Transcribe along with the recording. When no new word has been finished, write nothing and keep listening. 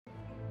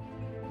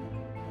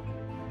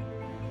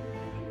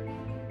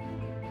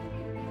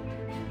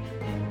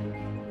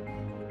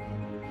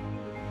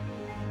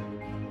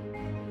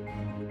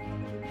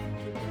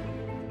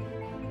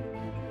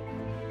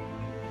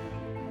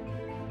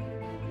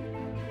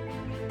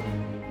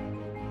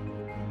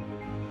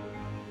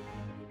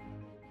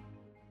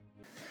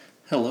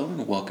Hello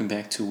and welcome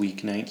back to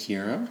Weeknight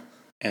Hero.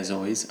 As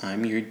always,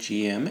 I'm your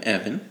GM,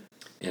 Evan.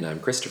 And I'm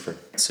Christopher.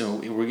 So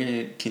we're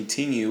going to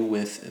continue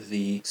with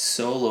the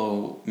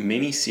solo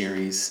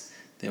mini-series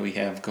that we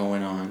have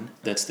going on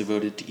that's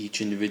devoted to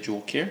each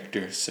individual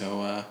character.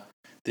 So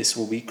this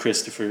will be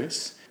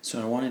Christopher's. So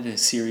I wanted a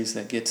series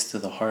that gets to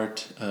the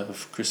heart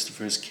of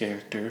Christopher's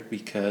character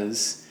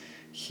because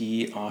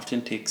he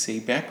often takes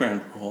a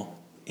background role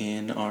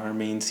in our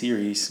main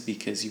series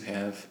because you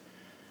have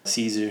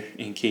Caesar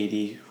and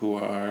Katie, who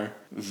are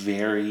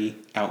very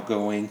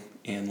outgoing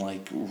and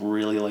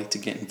really like to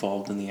get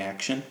involved in the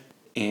action.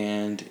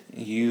 And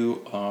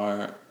you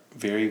are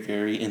very,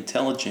 very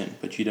intelligent,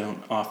 but you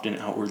don't often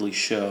outwardly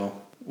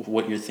show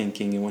what you're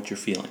thinking and what you're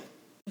feeling.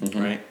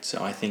 Mm-hmm. Right?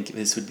 So I think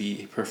this would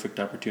be a perfect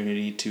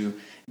opportunity to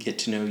get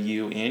to know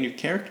you and your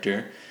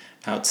character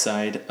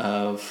outside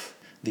of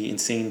the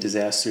insane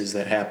disasters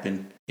that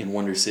happen in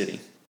Wonder City.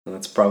 Well,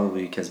 that's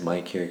probably because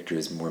my character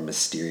is more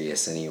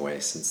mysterious anyway,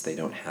 since they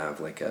don't have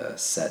like a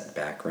set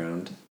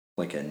background,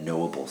 like a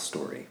knowable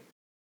story.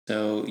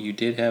 So you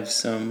did have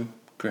some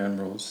ground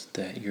rules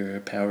that your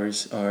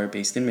powers are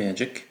based in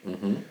magic,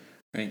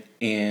 right?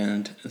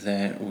 And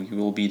that we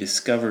will be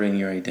discovering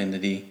your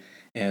identity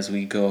as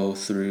we go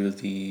through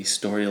the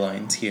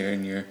storylines here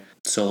in your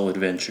solo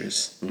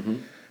adventures.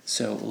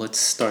 So let's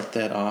start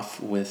that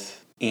off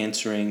with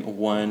answering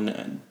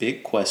one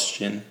big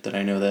question that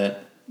I know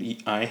that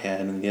I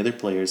had and the other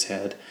players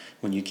had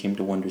when you came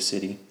to Wonder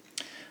City.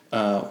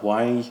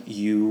 Why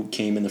you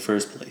came in the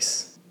first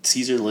place.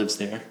 Caesar lives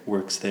there,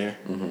 works there,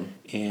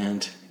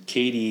 and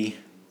Katie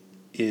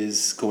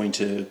is going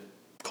to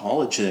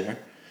college there.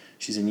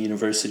 She's in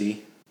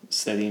university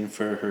studying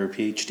for her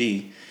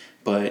PhD,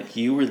 but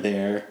you were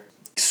there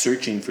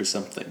searching for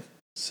something.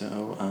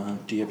 So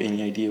do you have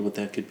any idea what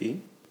that could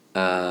be?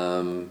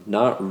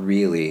 Not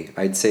really.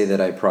 I'd say that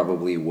I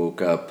probably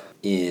woke up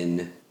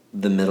in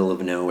the middle of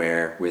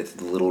nowhere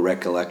with little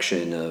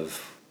recollection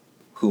of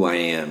who I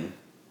am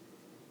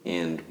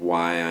and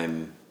why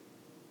I'm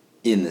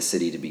in the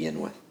city to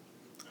begin with.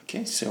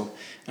 Okay, so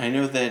I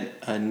know that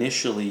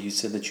initially you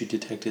said that you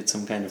detected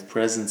some kind of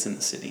presence in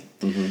the city.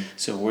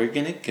 So we're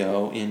going to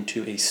go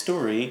into a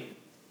story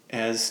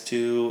as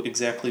to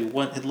exactly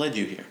what had led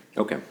you here.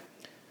 Okay.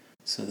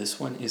 So this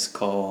one is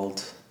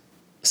called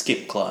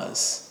Escape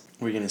Clause.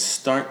 We're going to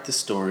start the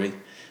story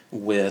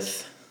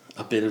with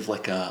a bit of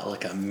like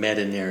a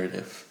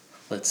meta-narrative,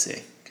 let's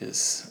say,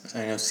 because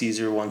I know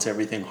Caesar wants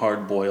everything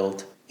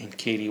hard-boiled and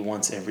Katie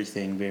wants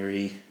everything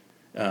very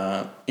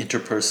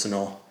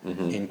interpersonal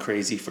and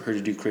crazy for her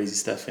to do crazy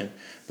stuff in.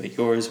 But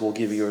yours, we'll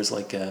give yours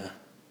like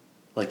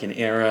an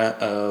era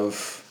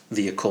of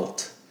the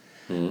occult.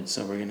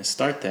 So we're going to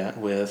start that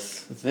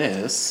with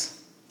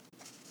this.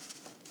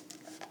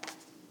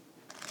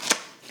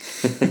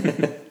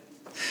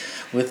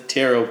 With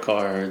tarot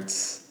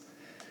cards.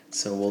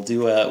 So we'll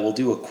do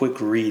a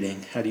quick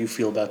reading. How do you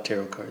feel about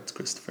tarot cards,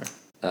 Christopher?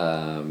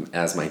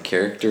 As my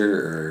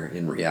character or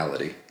in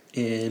reality?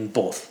 In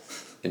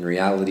both. In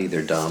reality,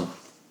 they're dumb.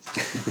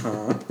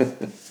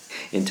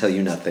 And tell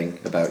you nothing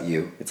about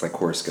you. It's like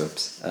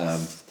horoscopes.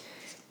 And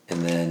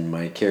then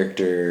my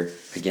character,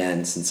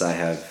 again, since I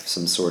have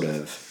some sort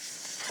of,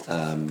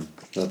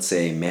 let's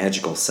say,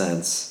 magical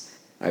sense,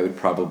 I would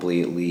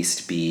probably at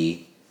least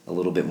be a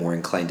little bit more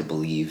inclined to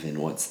believe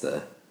in what's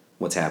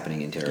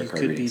happening in tarot card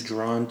readings. You could be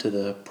drawn to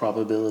the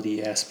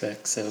probability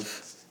aspects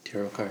of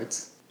tarot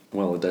cards.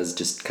 Well, it does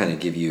just kind of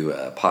give you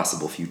a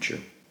possible future.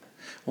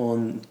 Well,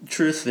 in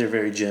truth, they're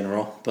very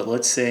general. But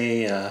let's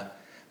say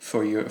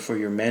for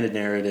your meta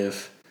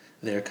narrative,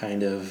 they're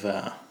kind of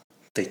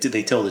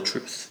they tell the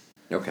truth.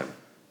 Okay.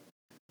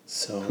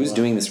 So who's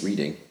doing this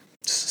reading?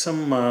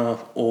 Some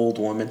old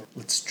woman.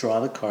 Let's draw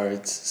the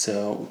cards.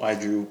 So I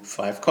drew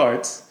 5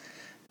 cards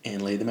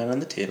and laid them out on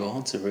the table,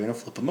 and so we're going to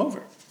flip them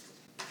over.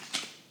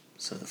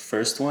 So the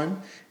first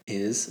one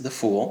is the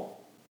Fool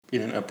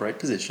in an upright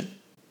position.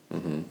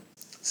 The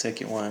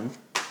second one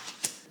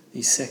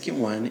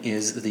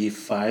is the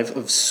 5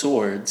 of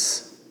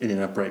Swords in an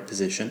upright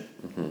position.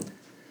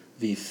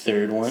 The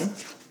third one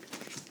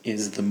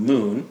is the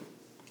Moon,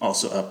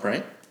 also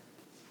upright.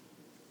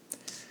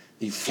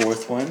 The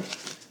fourth one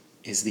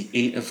is the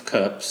 8 of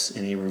Cups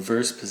in a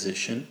reverse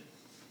position.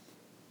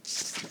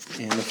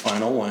 And the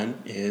final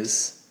one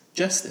is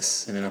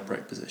Justice in an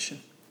upright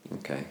position.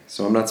 Okay,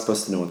 so I'm not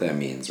supposed to know what that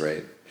means,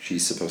 right?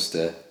 She's supposed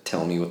to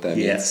tell me what that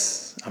means?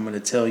 Yes, I'm going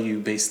to tell you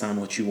based on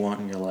what you want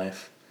in your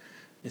life.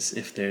 I'm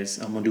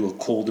going to do a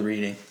cold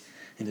reading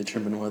and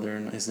determine whether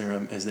or not is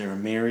there a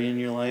Mary in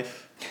your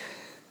life.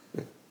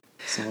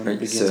 Someone who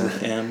begins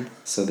with M.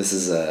 So this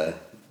is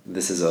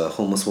a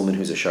homeless woman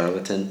who's a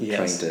charlatan,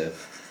 trying to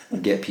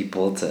get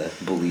people to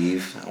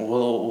believe.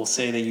 We'll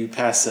say that you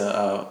pass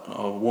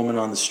a woman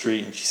on the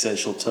street and she says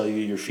she'll tell you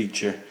your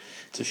future.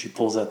 So she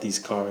pulls out these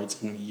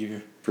cards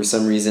and For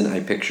some reason, I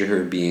picture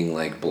her being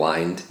like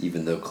blind,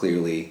 even though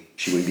clearly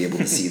she wouldn't be able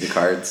to see the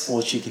cards.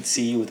 Well, she can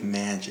see you with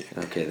magic.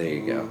 Okay, there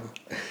you go.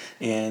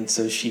 And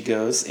so she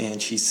goes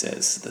and she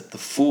says that the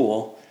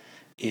Fool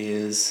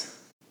is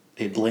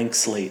a blank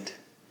slate.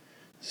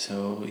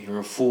 So you're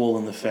a fool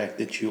in the fact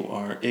that you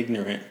are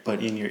ignorant,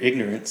 but in your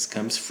ignorance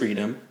comes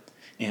freedom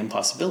and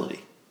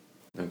possibility.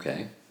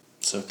 Okay.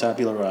 So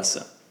tabula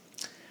rasa.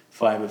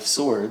 Five of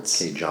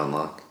Swords Okay, John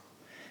Locke.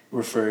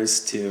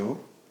 refers to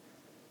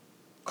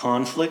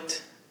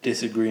conflict,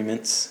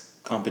 disagreements,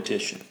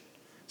 competition.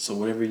 So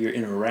whatever you're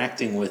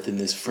interacting with in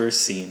this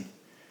first scene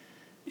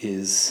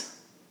is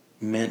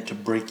meant to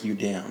break you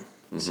down.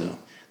 Mm-hmm. So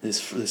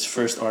this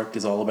first arc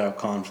is all about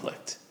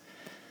conflict.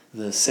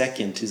 The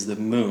second is the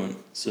moon.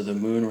 So the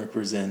moon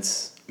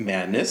represents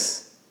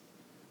madness,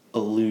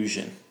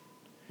 illusion,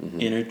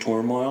 inner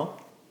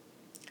turmoil,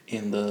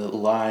 and the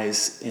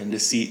lies and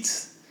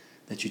deceits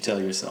that you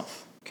tell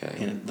yourself.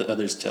 Okay. And the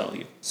others tell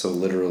you. So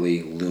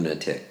literally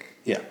lunatic.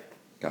 Yeah.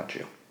 Got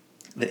you.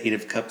 The Eight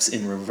of Cups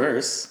in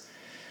reverse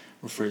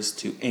refers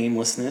to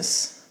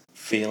aimlessness,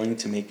 failing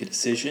to make a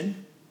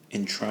decision,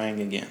 and trying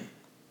again.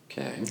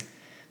 Okay.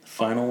 The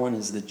final one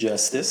is the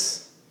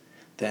Justice.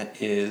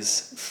 That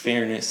is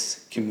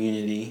fairness,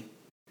 community,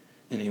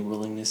 and a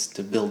willingness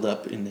to build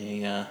up in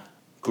a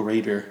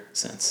greater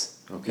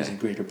sense. Okay. There's a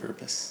greater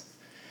purpose.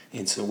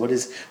 And so what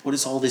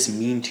does all this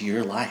mean to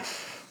your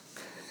life?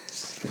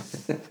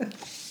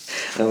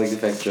 I like the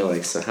fact you're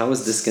like, so how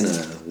is this going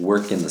to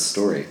work in the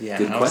story? Yeah,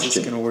 Good how question. is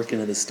this going to work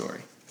into the story?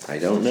 I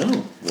don't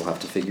know. We'll have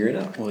to figure it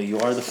out. Well, you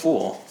are the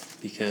fool,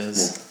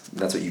 because...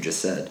 Well, that's what you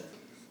just said.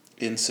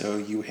 And so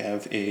you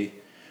have a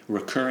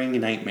recurring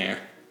nightmare.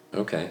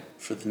 Okay.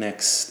 For the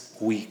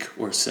next week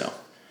or so.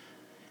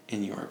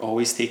 And you are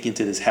always taken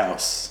to this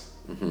house.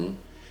 Mm-hmm.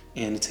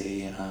 And it's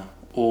a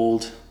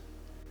old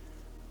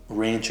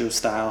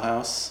rancho-style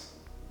house.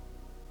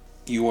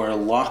 You are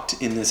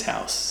locked in this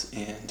house,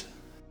 and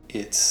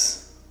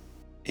it's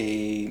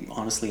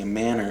honestly a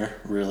manor,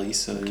 really.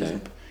 So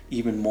there's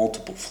even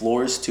multiple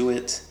floors to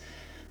it,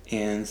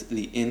 and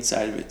the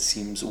inside of it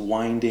seems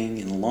winding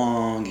and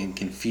long and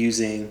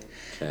confusing.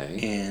 Okay.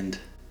 And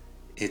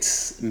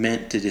it's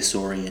meant to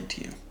disorient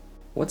you.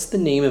 What's the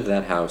name of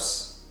that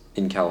house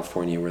in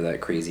California where that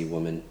crazy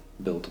woman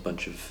built a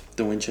bunch of...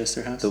 The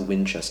Winchester House? The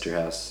Winchester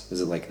House. Is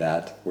it like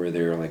that? Where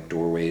there are like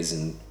doorways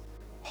and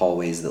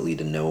hallways that lead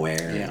to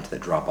nowhere and that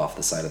drop off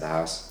the side of the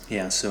house?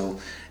 Yeah, so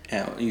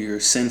your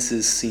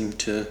senses seem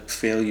to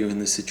fail you in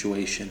this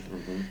situation.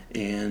 Mm-hmm.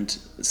 And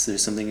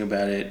there's something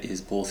about it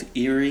is both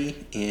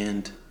eerie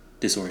and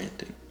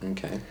disorienting.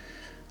 Okay.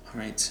 All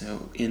right,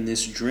 so in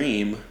this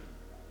dream,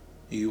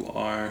 you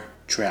are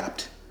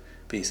trapped,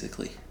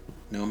 basically.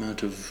 No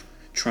amount of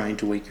trying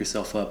to wake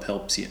yourself up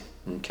helps you.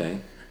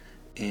 Okay.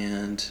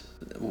 And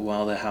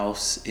while the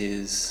house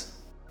is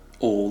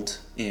old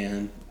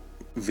and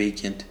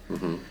vacant,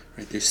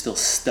 right, there's still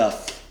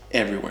stuff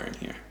everywhere in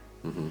here.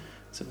 Mm-hmm.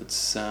 So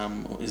it's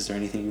is there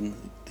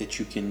anything that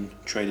you can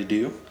try to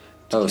do?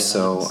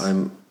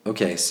 I'm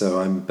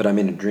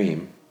in a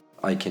dream.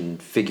 I can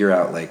figure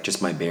out like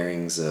just my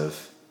bearings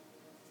of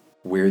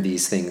where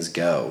these things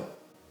go.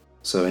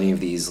 So any of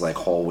these like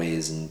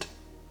hallways and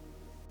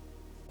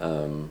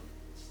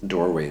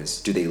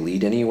doorways, do they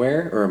lead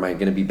anywhere, or am I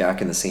going to be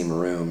back in the same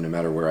room no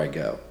matter where I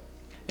go?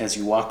 As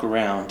you walk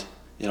around,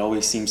 it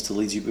always seems to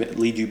lead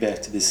you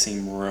back to this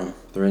same room.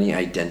 Are there any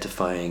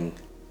identifying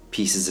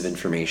pieces of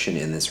information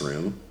in this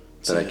room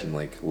that I can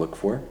like look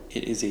for?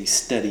 It is a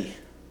study.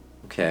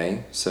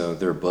 Okay, so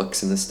there are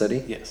books in this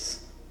study?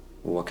 Yes.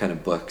 Well, what kind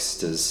of books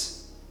does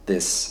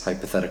this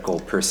hypothetical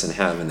person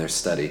have in their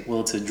study?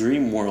 Well, it's a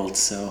dream world,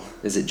 so...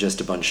 Is it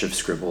just a bunch of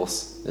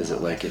scribbles? Is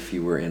it like if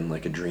you were in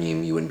like a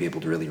dream, you wouldn't be able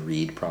to really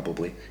read,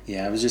 probably?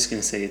 Yeah, I was just going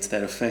to say it's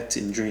that effect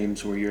in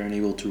dreams where you're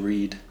unable to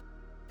read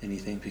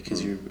anything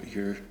because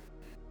your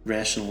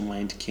rational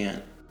mind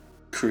can't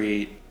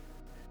create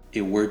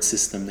a word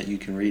system that you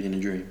can read in a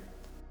dream.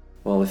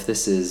 Well, if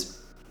this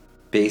is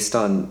based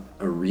on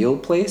a real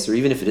place, or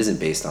even if it isn't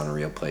based on a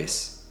real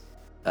place,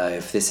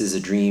 if this is a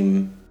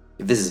dream...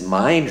 If this is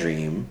my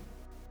dream,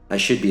 I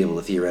should be able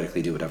to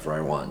theoretically do whatever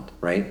I want,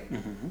 right?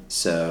 Mm-hmm.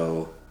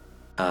 So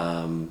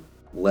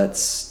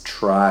let's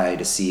try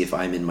to see if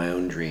I'm in my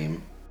own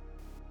dream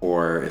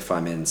or if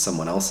I'm in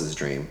someone else's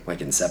dream,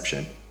 like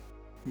Inception,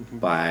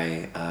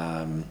 by,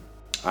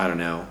 I don't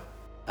know,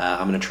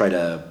 I'm going to try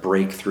to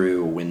break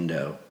through a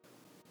window,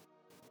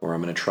 or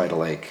I'm going to try to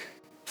like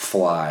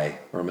fly,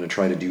 or I'm going to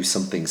try to do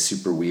something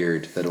super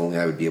weird that only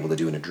I would be able to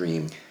do in a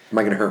dream. Am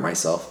I going to hurt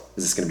myself?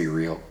 Is this going to be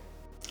real?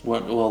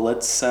 Well,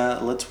 let's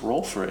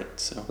roll for it.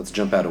 So let's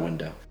jump out a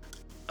window.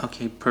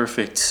 Okay,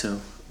 perfect.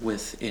 So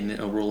with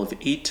a roll of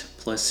 8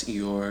 plus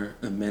your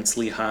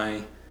immensely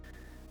high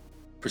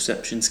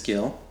perception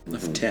skill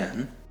of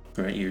 10,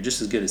 right? You're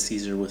just as good as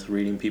Caesar with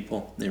reading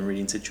people and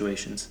reading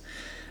situations.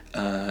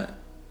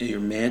 Your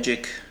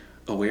magic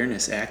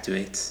awareness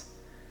activates,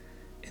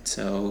 and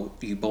so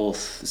you both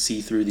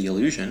see through the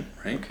illusion,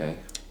 right? Okay.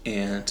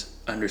 And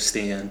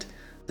understand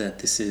that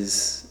this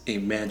is a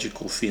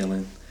magical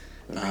feeling.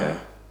 Okay.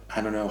 I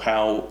don't know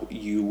how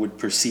you would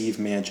perceive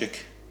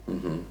magic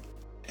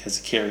as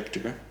a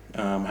character.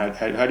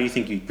 How do you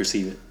think you'd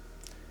perceive it?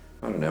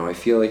 I don't know. I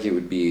feel like it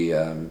would be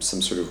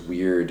some sort of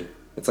weird...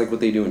 It's like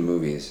what they do in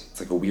movies. It's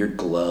like a weird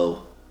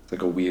glow. It's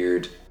like a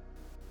weird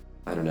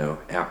I don't know,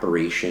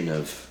 apparition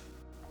of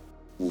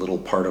little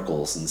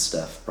particles and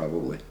stuff,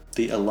 probably.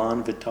 The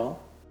Elan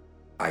Vital?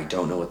 I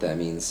don't know what that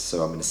means,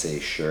 so I'm going to say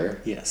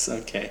sure. Yes,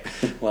 okay.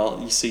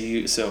 Well,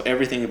 so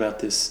everything about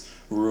this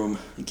room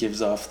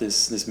gives off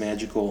this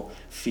magical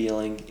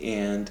feeling,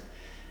 and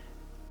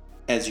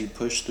as you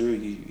push through,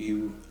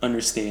 you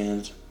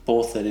understand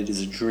both that it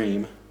is a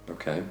dream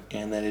Okay.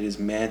 and that it is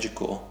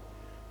magical.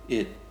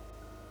 It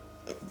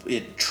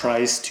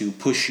tries to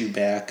push you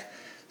back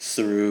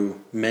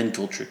through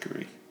mental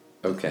trickery.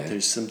 Okay.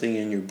 There's something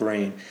in your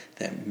brain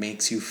that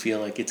makes you feel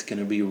like it's going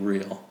to be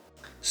real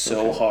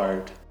so Okay.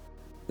 hard.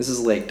 This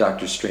is like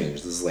Doctor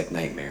Strange. This is like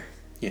Nightmare.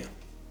 Yeah.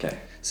 Okay.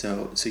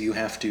 So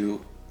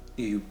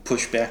you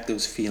push back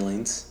those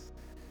feelings,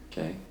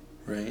 Okay.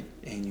 right?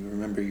 And you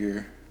remember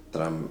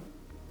That I'm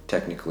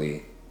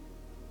technically...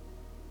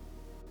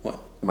 what?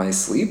 Am I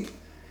asleep?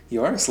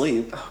 You are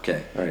asleep.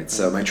 Okay. All right.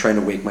 So am I trying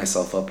to wake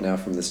myself up now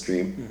from this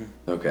dream?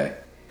 Okay.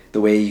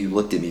 The way you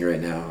looked at me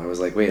right now, I was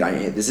like, wait,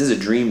 this is a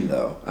dream,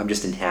 though. I'm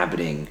just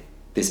inhabiting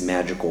this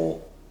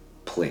magical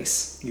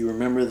place. You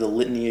remember the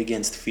litany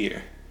against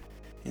fear.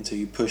 And so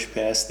you push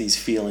past these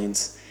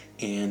feelings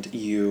and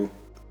you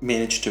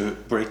manage to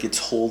break its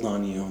hold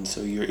on you, and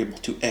so you're able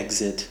to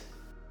exit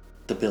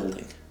the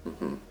building.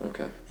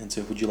 Okay. And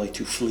so would you like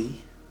to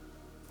flee?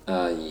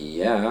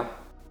 Yeah.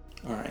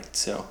 All right,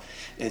 so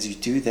as you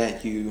do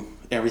that,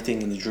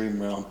 everything in the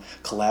dream realm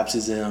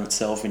collapses in on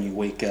itself, and you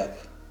wake up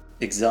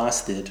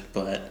exhausted,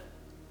 but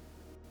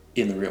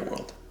in the real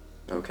world.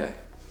 Okay.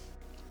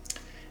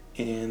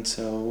 And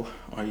so,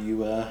 how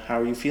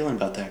are you feeling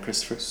about that,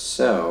 Christopher?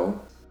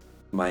 So,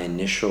 my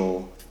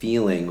initial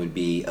feeling would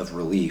be of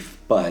relief,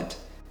 but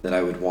that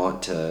I would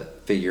want to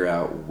figure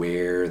out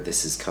where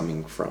this is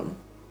coming from.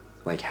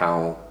 Like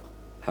how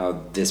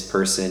this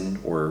person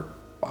or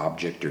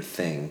object or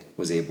thing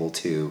was able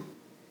to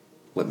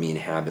let me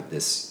inhabit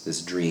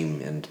this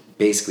dream and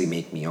basically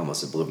make me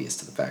almost oblivious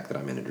to the fact that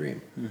I'm in a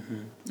dream.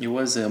 It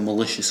was a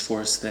malicious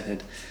force that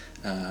had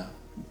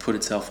put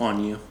itself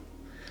on you,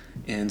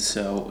 and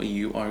so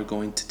you are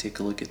going to take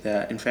a look at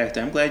that. In fact,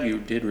 I'm glad you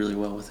did really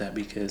well with that,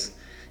 because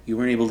you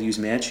weren't able to use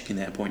magic in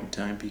that point in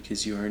time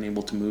because you weren't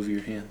able to move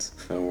your hands.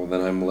 Oh, well,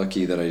 then I'm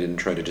lucky that I didn't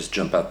try to just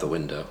jump out the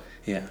window.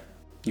 Yeah,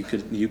 you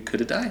could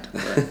have died.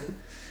 But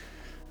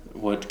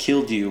what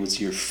killed you was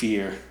your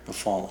fear of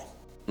falling.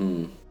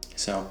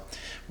 So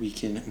we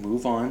can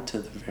move on to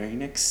the very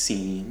next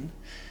scene,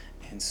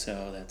 and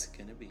so that's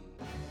going to be...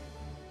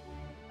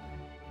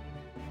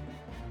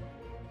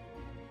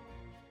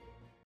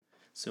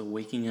 So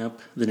waking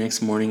up the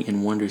next morning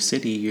in Wonder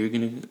City, you're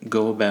going to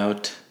go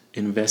about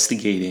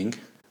investigating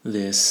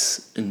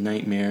this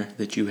nightmare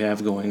that you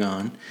have going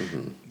on,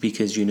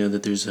 because you know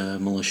that there's a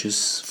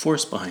malicious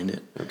force behind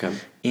it. Okay.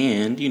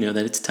 And you know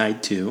that it's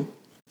tied to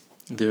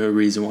the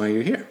reason why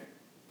you're here.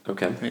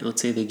 Okay. Right?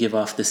 Let's say they give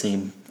off the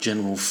same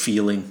general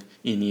feeling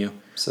in you.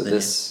 So that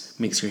this it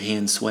makes your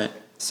hands sweat.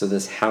 So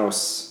this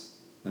house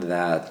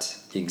that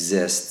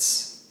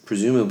exists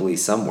presumably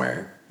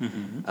somewhere,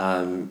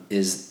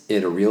 is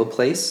it a real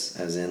place?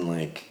 As in,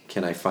 like,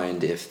 can I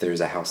find if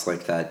there's a house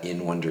like that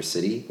in Wonder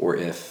City, or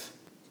if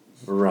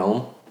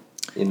realm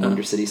in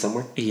Wonder City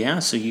somewhere? Yeah,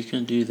 so you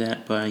can do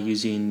that by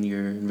using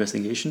your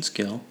investigation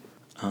skill,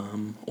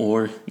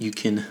 or you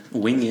can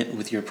wing it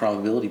with your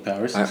probability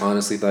powers. I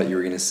honestly thought you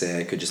were going to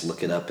say I could just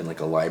look it up in like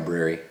a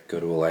library, go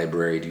to a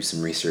library, do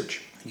some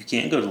research. You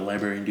can't go to the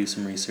library and do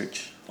some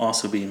research.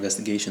 Also be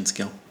investigation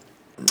skill.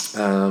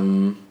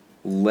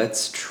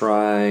 Let's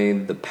try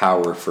the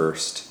power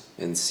first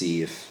and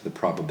see if the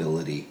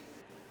probability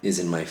is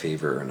in my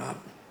favor or not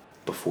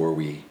before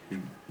we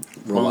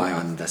rely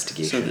on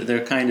investigation. So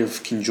they're kind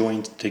of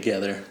conjoined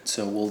together.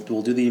 So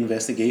we'll do the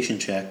investigation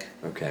check,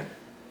 Okay.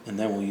 and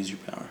then we'll use your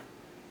power.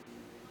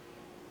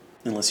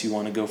 Unless you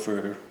want to go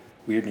for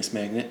weirdness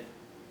magnet.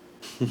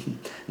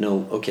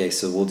 No, okay,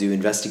 so we'll do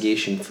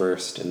investigation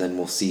first, and then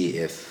we'll see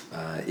if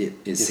it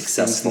is If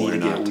successful things or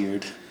need to not. get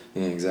weird.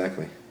 Yeah,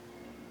 exactly.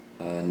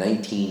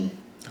 19.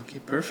 Okay,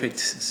 perfect.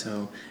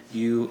 So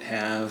you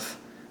have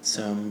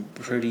some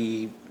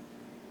pretty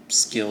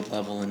skilled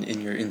level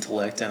in your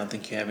intellect. I don't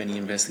think you have any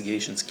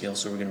investigation skills,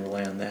 so we're going to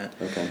rely on that.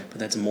 Okay. But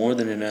that's more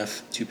than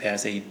enough to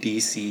pass a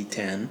DC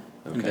 10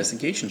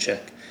 investigation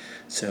check.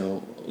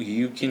 So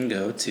you can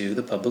go to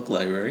the public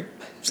library,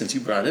 since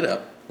you brought it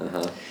up.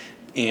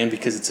 And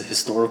because it's a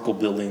historical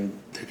building,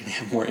 they're going to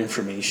have more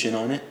information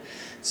on it.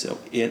 So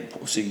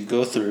you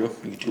go through,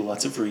 you do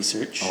lots of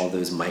research. All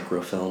those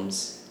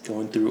microfilms.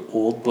 Going through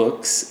old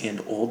books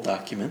and old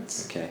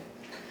documents. Okay.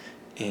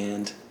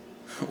 And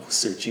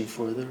searching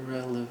for the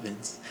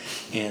relevance.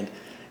 And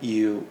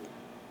you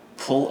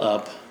pull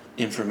up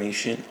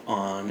information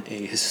on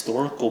a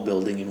historical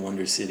building in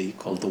Wonder City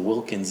called the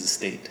Wilkins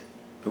Estate.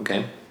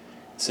 Okay.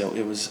 So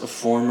it was a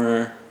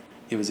former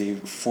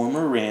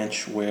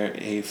ranch where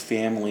a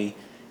family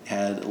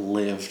had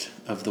lived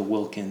of the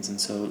Wilkins, and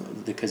so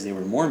because they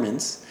were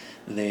Mormons,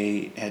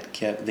 the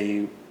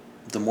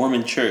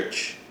Mormon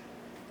church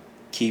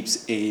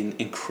keeps an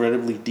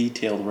incredibly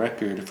detailed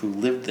record of who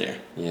lived there.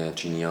 Yeah,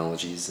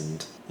 genealogies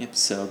and Yep.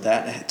 So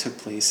that took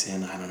place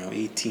in, I don't know,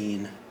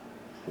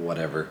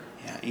 whatever.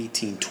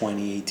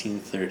 1820,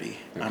 1830. Okay.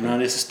 I'm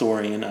not a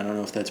historian. I don't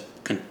know if that's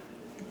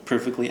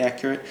perfectly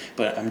accurate,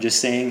 but I'm just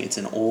saying it's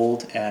an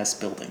old-ass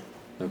building.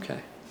 Okay.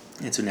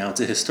 And so now it's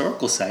a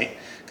historical site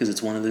because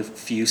it's one of the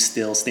few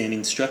still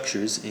standing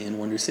structures in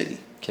Wonder City.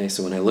 Okay,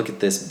 so when I look at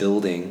this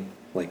building,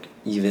 like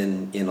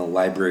even in a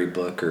library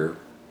book or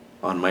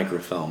on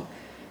microfilm,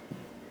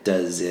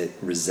 does it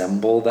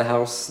resemble the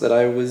house that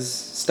I was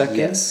stuck in?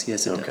 Yes,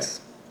 it does.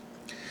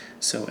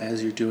 So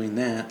as you're doing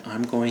that,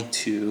 I'm going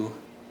to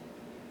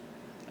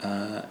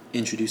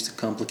introduce a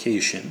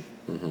complication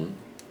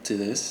to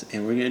this,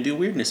 and we're going to do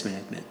weirdness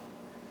magnet.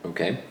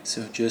 Okay.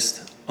 So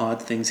just odd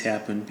things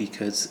happen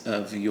because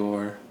of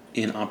your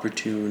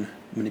inopportune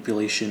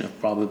manipulation of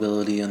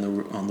probability on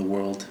the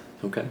world.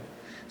 Okay.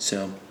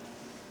 So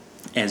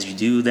as you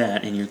do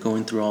that and you're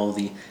going through all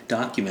the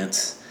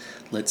documents,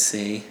 let's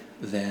say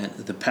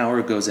that the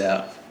power goes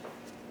out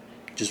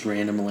just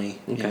randomly,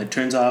 Okay. and it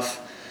turns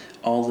off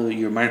all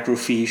your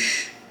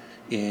microfiche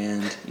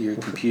and your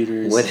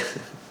computers. What?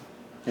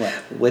 What?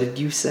 What did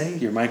you say?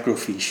 Your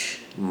microfiche.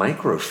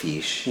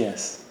 Microfiche.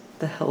 Yes. What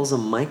the hell's a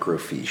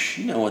microfiche?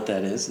 You know what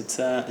that is.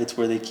 It's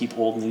where they keep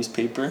old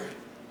newspaper.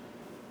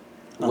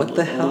 What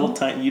the hell?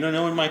 You don't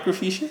know what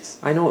microfiche is?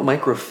 I know what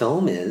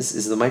microfilm is.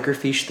 Is the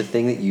microfiche the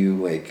thing that you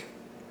like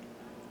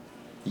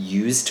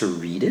use to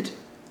read it?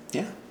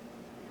 Yeah.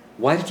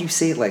 Why did you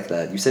say it like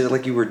that? You said it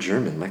like you were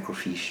German.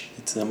 Microfiche.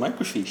 It's a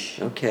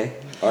microfiche. Okay.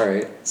 All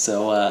right.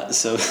 So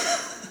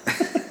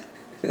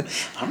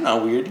I'm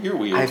not weird. You're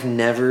weird. I've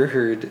never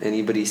heard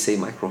anybody say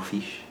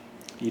microfiche.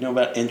 You know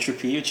about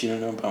entropy, but you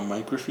don't know about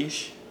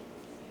microfiche?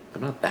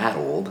 I'm not that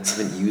old. I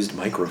haven't used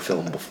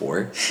microfilm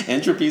before.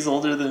 Entropy's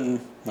older than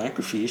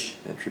microfiche.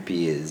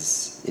 Entropy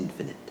is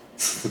infinite.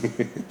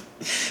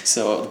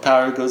 So the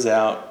power goes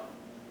out,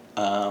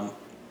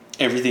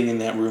 everything in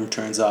that room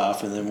turns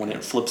off, and then when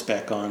it flips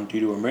back on due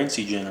to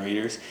emergency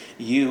generators,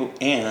 you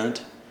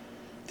and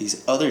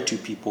these other two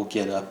people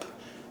get up,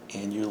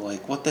 and you're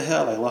like, what the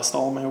hell? I lost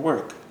all my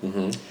work.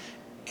 Mm-hmm.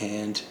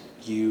 And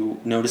you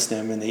notice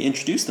them, and they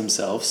introduce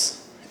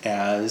themselves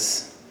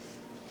as...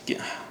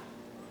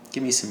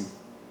 Give me some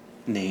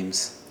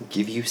names.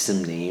 Give you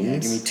some names? Yeah,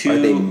 give me two Are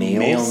they males?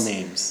 male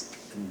names.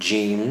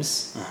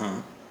 James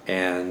Uh-huh.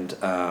 and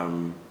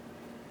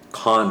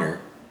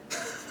Connor.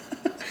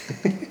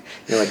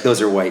 You're like,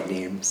 those are white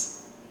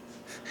names.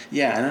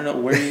 Yeah, I don't know.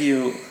 Where are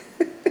you...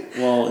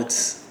 Well,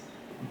 it's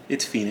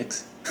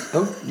Phoenix.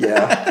 Oh,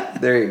 yeah.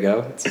 There you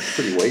go. It's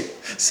pretty white.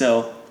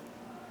 So,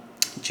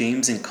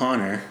 James and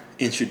Connor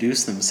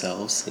introduce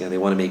themselves. Yeah, they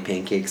want to make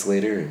pancakes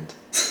later and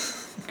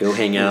go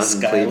hang out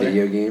and play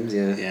video games.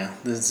 Yeah. Yeah,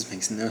 this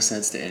makes no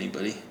sense to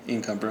anybody.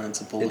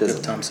 Incomprehensible. It Look doesn't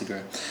at Tom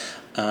Segura.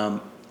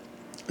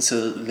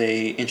 So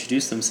they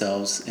introduce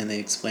themselves and they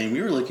explain,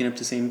 we were looking up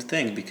the same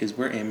thing because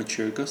we're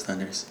amateur ghost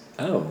hunters.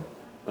 Oh,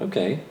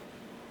 okay.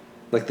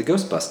 Like the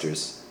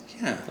Ghostbusters.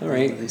 Yeah. All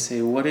right. They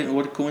say, what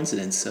a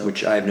coincidence. So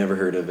which I've never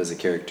heard of as a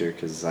character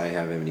because I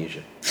have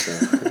amnesia.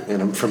 So,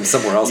 and I'm from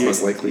somewhere else,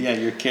 most likely. Yeah,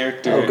 your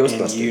character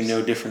and you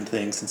know different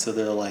things. And so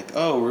they're like,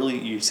 oh, really?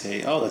 You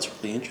say, oh, that's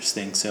really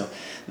interesting. So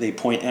they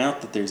point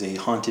out that there's a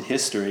haunted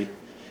history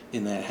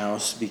in that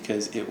house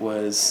because it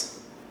was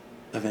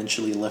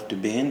eventually left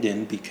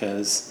abandoned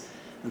because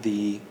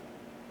the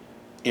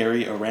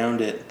area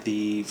around it,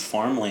 the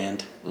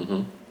farmland,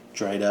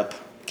 dried up,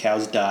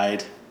 cows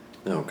died.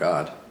 Oh,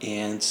 God.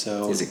 And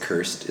so... Is it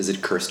cursed? Is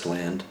it cursed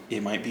land?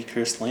 It might be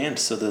cursed land,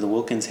 so the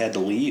Wilkins had to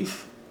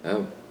leave.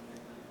 Oh.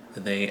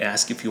 They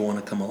ask if you want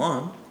to come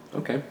along.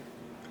 Okay.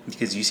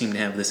 Because you seem to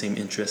have the same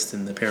interest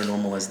in the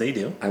paranormal as they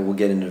do. I will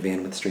get in a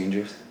van with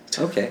strangers.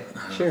 Okay,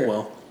 sure.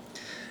 Well,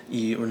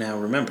 you now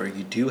remember,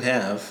 you do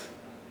have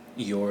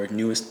your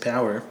newest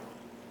power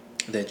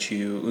that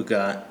you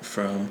got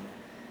from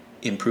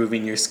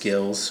improving your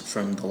skills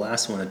from the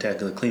last one, Attack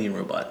of the Cleaning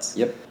Robots.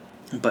 Yep.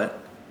 But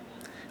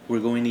we're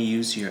going to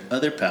use your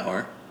other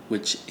power,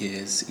 which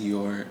is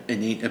your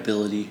innate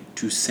ability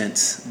to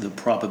sense the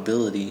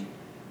probability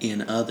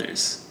in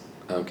others.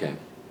 Okay.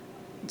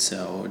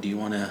 So, do you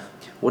want to...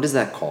 What is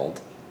that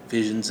called?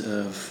 Visions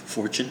of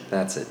Fortune?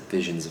 That's it.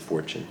 Visions of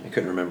Fortune. I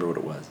couldn't remember what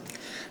it was.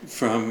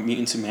 From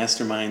Mutants and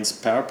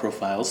Masterminds Power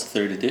Profiles,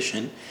 3rd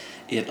edition,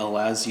 it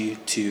allows you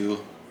to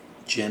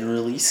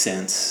generally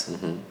sense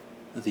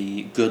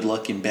the good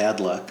luck and bad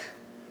luck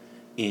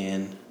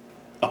in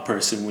a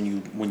person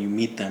when you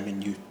meet them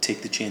and you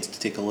take the chance to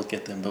take a look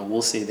at them. But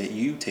we'll say that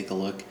you take a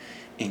look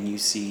and you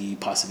see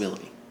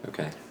possibility.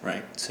 Okay.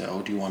 Right.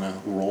 So do you want to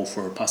roll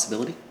for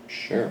possibility?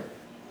 Sure.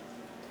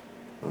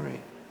 All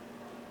right.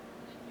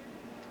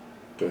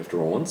 Do I have to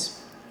roll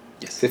once?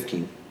 Yes.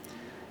 15.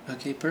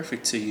 Okay,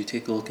 perfect. So you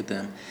take a look at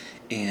them,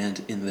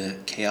 and in the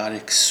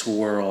chaotic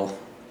swirl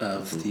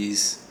of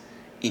these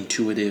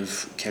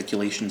intuitive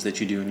calculations that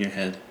you do in your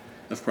head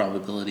of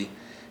probability,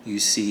 you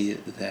see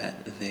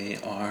that they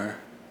are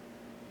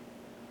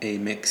a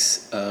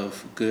mix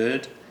of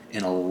good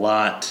and a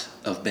lot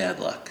of bad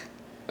luck.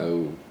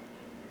 Oh.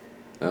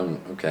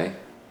 Okay.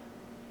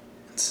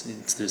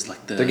 There's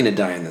like They're gonna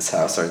die in this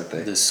house, aren't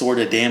they? the sword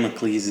of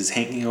Damocles is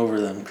hanging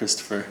over them,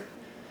 Christopher.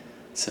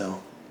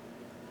 So,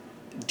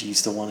 do you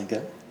still want to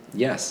go?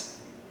 Yes.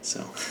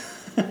 So.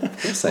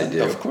 Of course I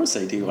do. Of course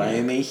I do. I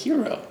am a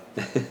hero.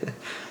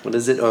 What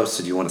is it? Oh,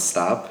 so do you want to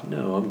stop?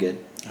 No, I'm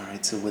good. All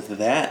right. So with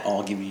that,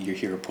 I'll give you your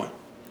hero point.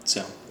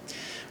 So,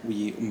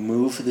 we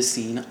move the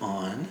scene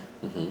on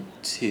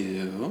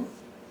to.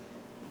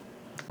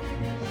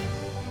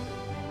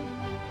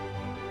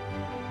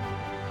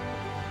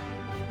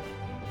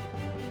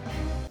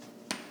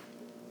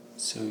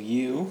 So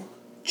you,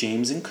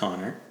 James and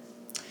Connor,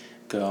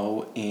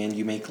 go and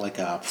you make like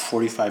a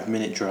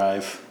 45-minute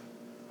drive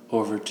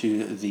over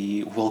to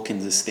the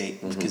Wilkins estate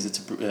because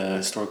it's a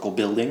historical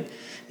building.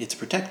 It's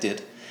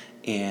protected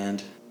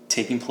and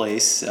taking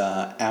place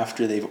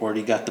after they've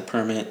already got the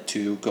permit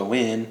to go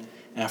in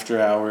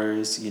after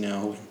hours,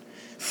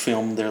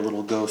 film their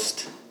little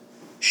ghost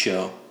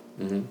show.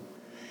 Mm-hmm.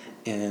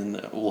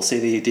 And we'll say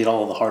they did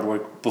all the hard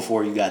work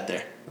before you got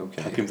there.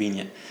 Okay. How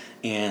convenient.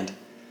 And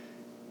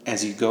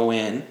as you go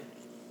in,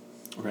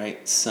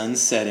 right,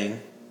 sun's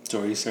setting, it's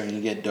already starting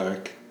to get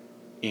dark,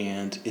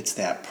 and it's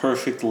that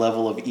perfect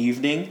level of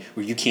evening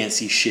where you can't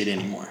see shit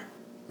anymore.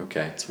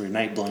 Okay. It's where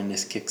night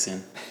blindness kicks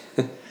in.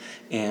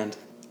 And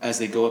as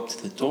they go up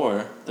to the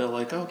door, they're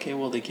like, okay,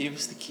 well, they gave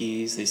us the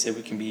keys. They said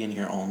we can be in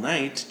here all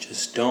night.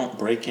 Just don't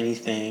break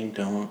anything.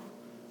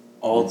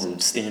 All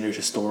standard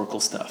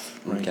historical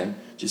stuff, right? Okay.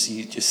 Just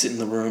sit in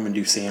the room and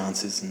do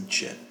seances and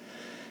shit.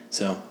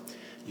 So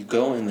you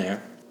go in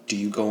there. Do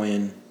you go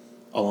in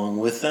along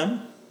with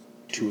them?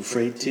 Too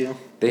afraid to?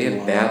 They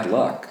have bad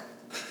luck.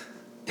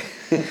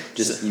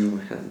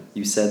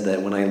 You said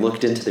that when I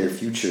looked into their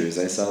futures,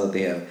 I saw that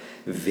they have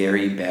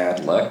very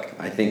bad luck.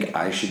 I think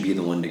I should be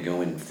the one to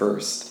go in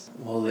first.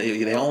 Well,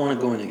 they all want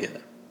to go in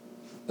together.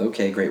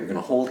 Okay, great. We're going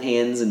to hold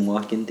hands and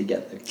walk in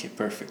together. Okay,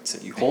 perfect. So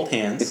you hold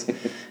hands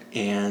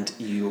and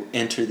you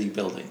enter the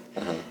building.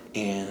 Uh-huh.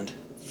 And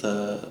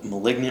the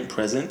malignant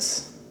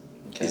presence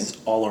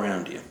is all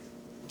around you.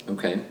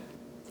 Okay.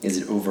 Is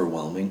it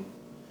overwhelming?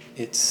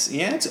 It's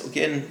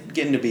getting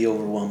to be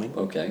overwhelming.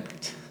 Okay.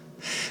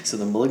 So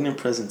the malignant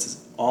presence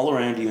is all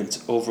around you and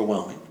it's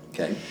overwhelming.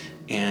 Okay.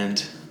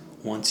 And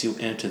once you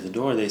enter the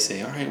door, they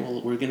say, all right,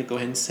 well, we're going to go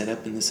ahead and set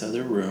up in this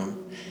other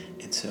room.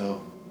 And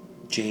so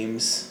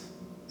James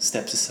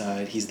steps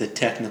aside. He's the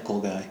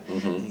technical guy.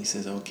 Mm-hmm. And he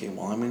says, okay,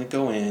 well, I'm going to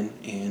go in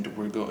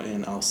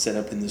and I'll set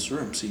up in this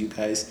room. So you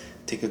guys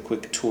take a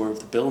quick tour of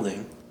the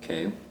building.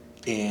 Okay.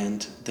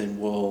 And then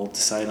we'll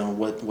decide on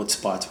what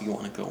spots we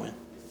want to go in.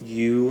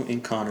 You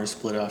and Connor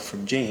split off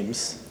from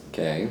James.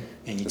 Okay.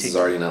 And this is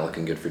already not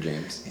looking good for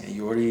James. Yeah,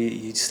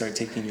 you start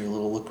taking your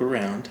little look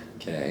around.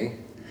 Okay.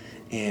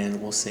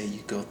 And we'll say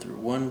you go through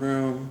one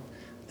room,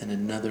 then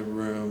another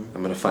room.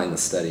 I'm going to find the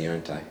study,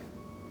 aren't I?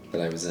 That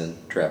I was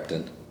trapped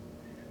in.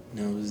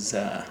 No, it was,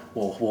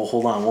 well,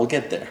 hold on. We'll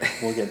get there.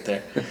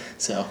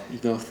 So you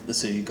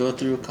go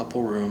through a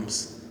couple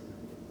rooms.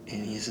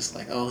 And he's just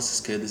like, oh,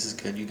 this is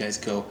good. You guys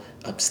go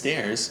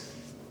upstairs.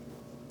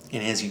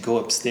 And as you go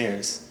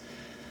upstairs,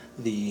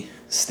 the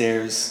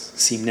stairs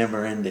seem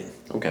never ending.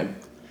 Okay.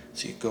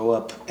 So you go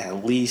up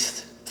at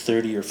least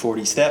 30 or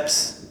 40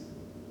 steps.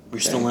 We're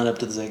still not up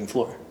to the second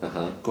floor.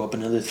 Uh-huh. Go up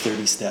another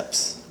 30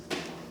 steps.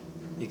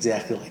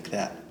 Exactly like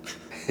that.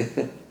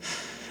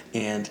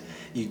 And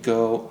you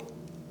go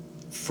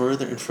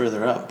further and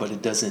further up, but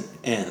it doesn't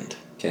end.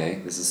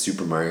 Okay. This is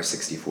Super Mario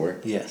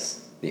 64?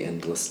 Yes. The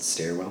endless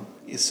stairwell?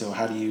 So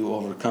how do you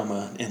overcome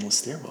an endless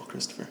stairwell,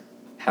 Christopher?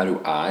 How do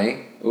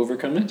I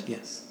overcome it?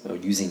 Yes. Oh,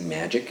 using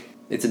magic?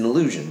 It's an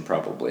illusion,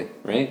 probably,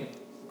 right?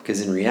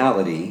 Because in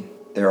reality,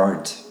 there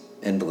aren't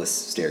endless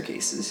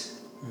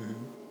staircases. Mm-hmm.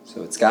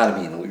 So it's got to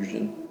be an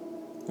illusion.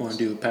 Want to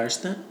do a power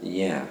stunt?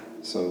 Yeah.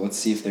 So let's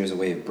see if there's a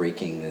way of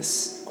breaking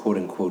this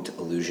quote-unquote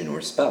illusion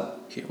or spell.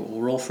 Okay, well,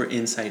 we'll roll for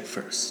insight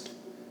first.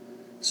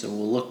 So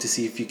we'll look to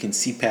see if you can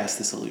see past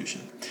this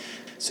illusion.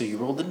 So you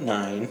rolled a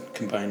 9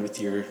 combined with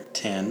your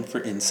 10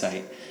 for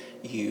insight.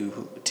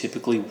 You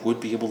typically would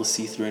be able to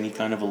see through any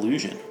kind of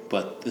illusion,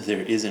 but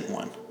there isn't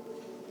one.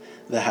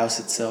 The house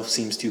itself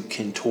seems to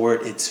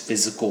contort its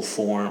physical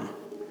form.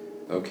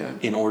 Okay.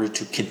 In order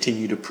to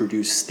continue to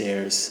produce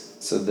stairs.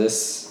 So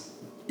this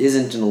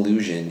isn't an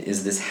illusion.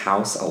 Is this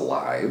house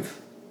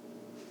alive?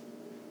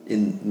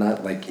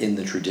 Not like in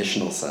the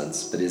traditional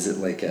sense, but is it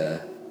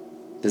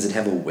does it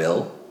have a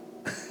will?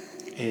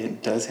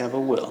 It does have a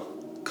will.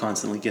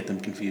 Constantly get them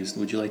confused.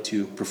 Would you like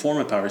to perform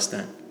a power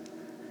stunt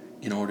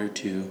in order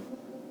to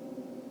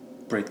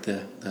break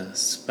the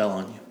spell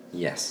on you?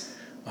 Yes.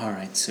 All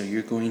right, so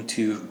you're going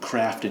to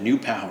craft a new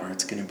power.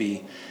 It's going to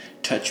be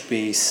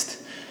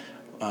touch-based,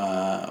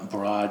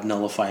 broad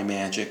nullify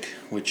magic,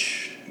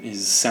 which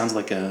sounds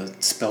like a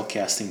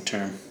spellcasting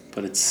term,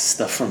 but it's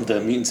stuff from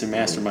the Mutants and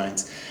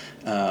Masterminds.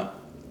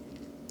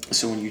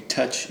 So when you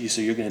touch,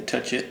 you're going to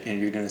touch it, and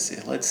you're going to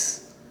say,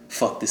 let's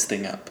fuck this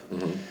thing up.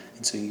 Mm-hmm.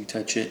 And so you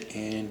touch it,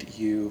 and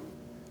you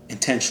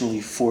intentionally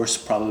force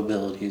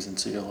probabilities. And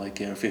so you're like,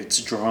 if it's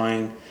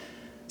drawing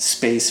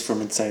space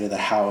from inside of the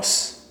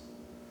house,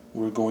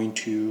 we're going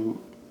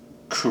to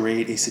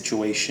create a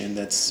situation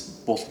that's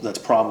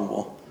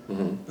probable,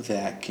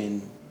 that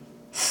can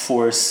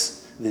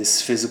force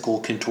this physical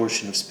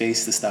contortion of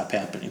space to stop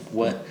happening.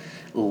 What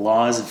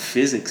laws of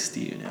physics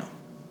do you know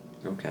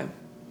Okay.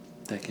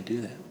 that can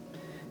do that?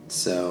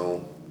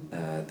 So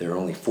there are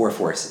only 4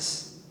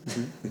 forces.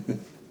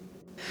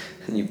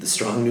 And you have the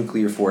strong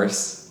nuclear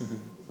force.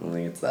 I don't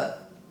think it's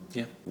that.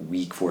 Yeah.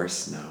 Weak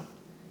force, no.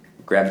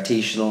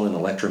 Gravitational and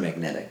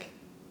electromagnetic.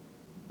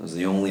 Those are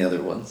the only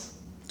other ones.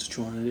 That's what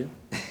you want to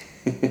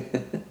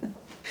do?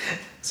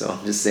 So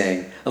I'm just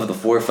saying, of the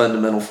 4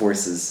 fundamental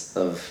forces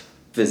of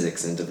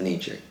physics and of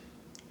nature.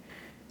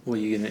 Well,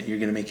 you're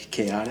gonna make it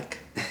chaotic.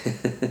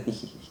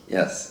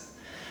 Yes.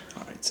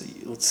 All right. So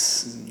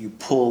you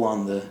pull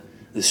on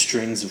the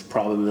strings of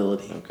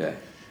probability. Okay.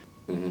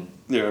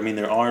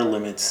 There are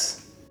limits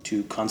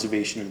to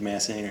conservation of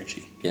mass and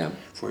energy. Yeah.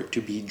 For it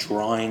to be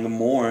drawing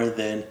more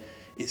than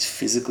is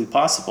physically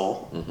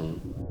possible,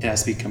 it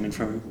has to be coming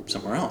from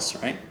somewhere else,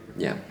 right?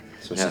 Yeah.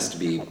 So it has to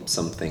be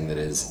something that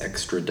is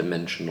extra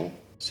dimensional.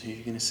 So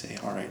you're going to say,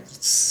 all right,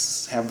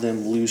 let's have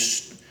them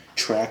lose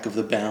track of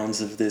the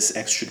bounds of this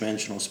extra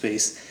dimensional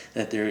space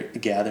that they're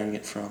gathering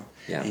it from.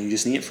 Yeah. And you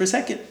just need it for a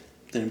second.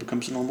 Then it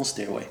becomes a normal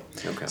stairway.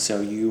 Okay. So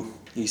you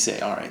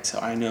say, all right, so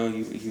I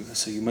know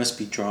so you must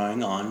be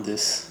drawing on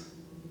this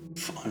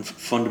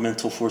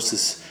fundamental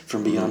forces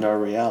from beyond our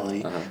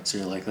reality. So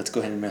you're like, let's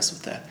go ahead and mess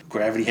with that.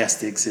 Gravity has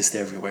to exist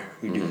everywhere.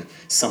 We do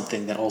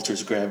something that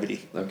alters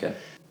gravity. Okay.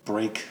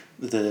 Break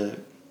the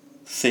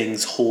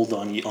things hold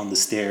on you on the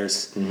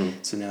stairs.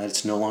 So now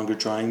it's no longer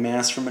drawing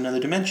mass from another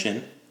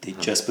dimension. They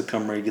just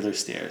become regular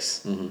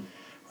stairs.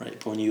 Right.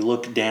 But when you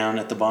look down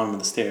at the bottom of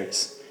the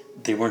stairs,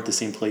 they weren't the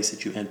same place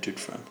that you entered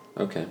from.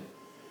 Okay.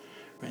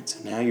 Right.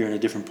 So now you're in a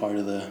different part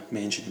of the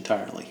mansion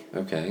entirely.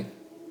 Okay.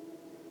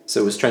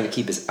 So it was trying to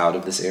keep us out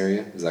of this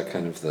area? Is that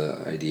kind of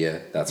the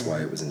idea? That's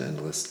why it was an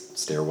endless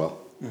stairwell?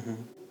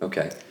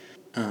 Okay.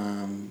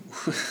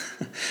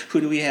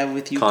 Who do we have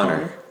with you?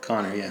 Connor.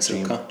 Connor, yeah.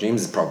 So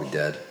James is probably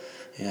dead.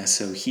 Yeah,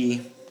 so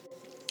he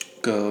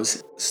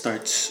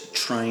starts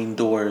trying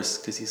doors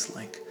because he's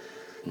like,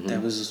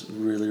 that was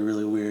really,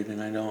 really weird, and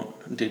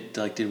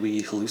did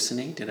we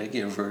hallucinate? Did I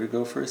get a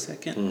vertigo for a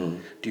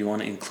second? Do you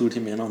want to include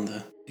him in on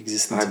the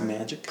existence of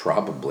magic?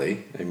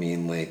 Probably. I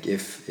mean, like,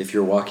 if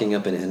you're walking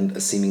up a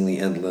seemingly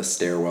endless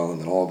stairwell and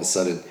then all of a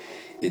sudden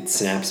it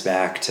snaps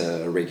back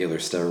to a regular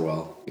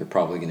stairwell, you're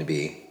probably going to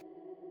be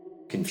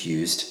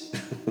confused.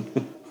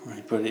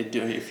 Right, but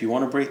if you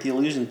want to break the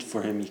illusion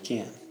for him, you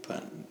can.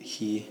 But Is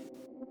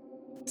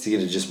he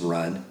going to just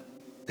run?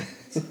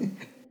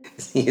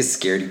 Is he a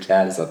scaredy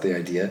cat? Is that the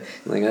idea?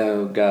 Like,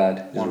 oh,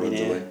 God. Want me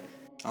to?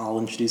 I'll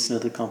introduce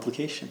another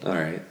complication. All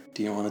right.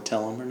 Do you want to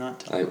tell him or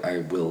not tell him? I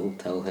will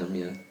tell him,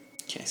 yeah.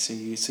 Okay, so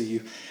you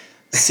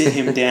sit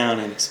him down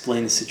and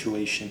explain the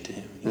situation to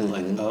him. He's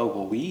like, oh,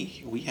 well,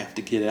 we have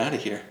to get out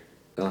of here.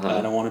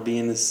 I don't want to be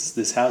in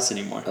this house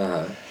anymore.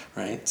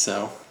 Right?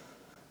 So,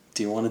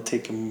 do you want to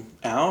take him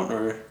out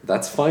or?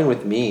 That's fine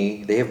with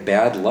me. They have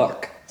bad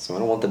luck, so I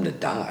don't want them to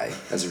die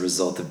as a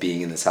result of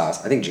being in this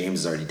house. I think James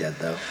is already dead,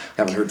 though.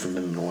 Haven't heard from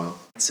him in a while.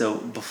 So,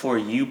 before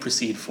you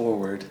proceed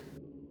forward,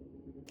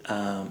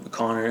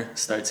 Connor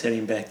starts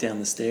heading back down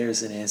the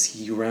stairs, and as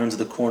he rounds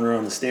the corner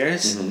on the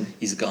stairs,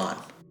 he's gone.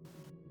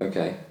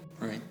 Okay.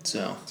 Right,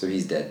 so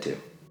he's dead, too.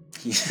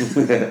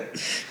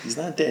 He's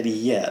not dead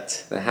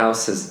yet. The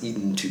house has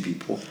eaten 2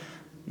 people.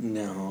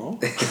 No.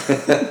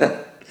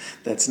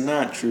 That's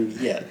not true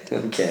yet.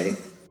 Okay.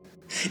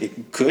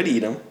 It could eat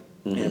them,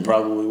 and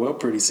probably will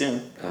pretty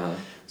soon.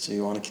 So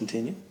you want to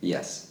continue?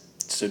 Yes.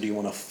 So do you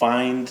want to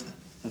find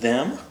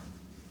them,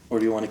 or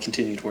do you want to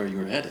continue to where you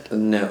were headed?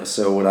 No,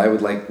 so what I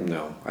would like...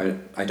 No,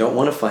 I don't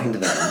want to find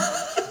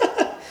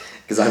them.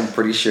 Because I'm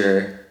pretty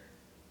sure,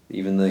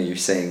 even though you're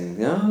saying,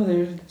 no,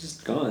 they're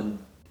just gone.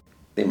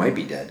 They might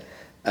be dead.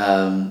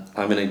 I'm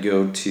going to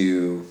go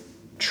to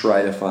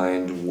try to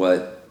find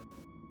what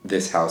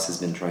this house has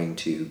been trying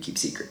to keep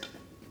secret.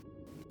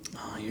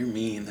 Oh, you're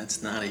mean.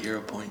 That's not a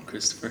hero point,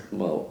 Christopher.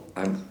 Well,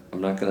 I'm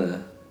not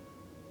gonna...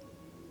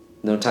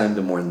 No time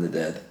to mourn the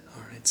dead.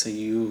 Alright, so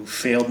you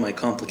failed my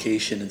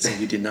complication, and so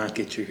you did not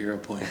get your hero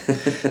point.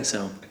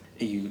 So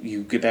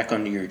you get back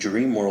onto your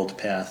dream world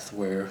path,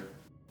 where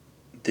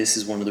this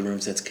is one of the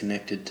rooms that's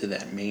connected to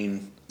that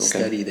main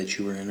study that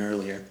you were in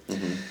earlier.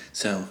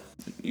 So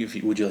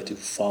would you like to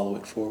follow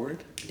it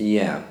forward?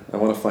 Yeah, I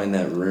want to find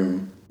that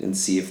room and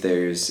see if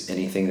there's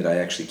anything that I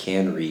actually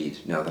can read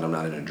now that I'm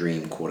not in a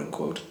dream, quote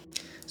unquote.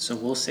 So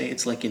we'll say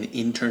it's like an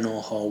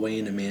internal hallway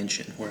in a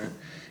mansion where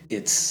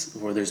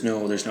there's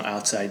no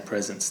outside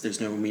presence.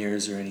 There's no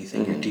mirrors or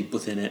anything. You're deep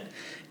within it,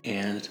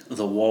 and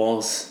the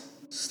walls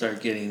start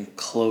getting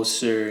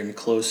closer and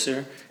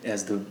closer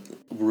as the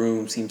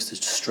room seems to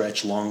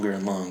stretch longer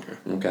and longer.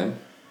 Okay.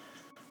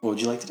 What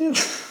would you like to do?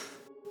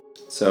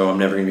 So I'm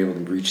never going to be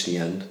able to reach the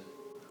end?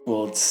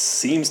 Well, it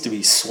seems to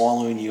be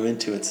swallowing you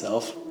into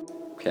itself.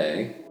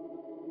 Okay.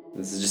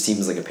 This just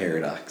seems like a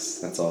paradox.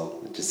 That's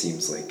all. It just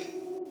seems like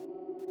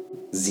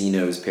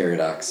Zeno's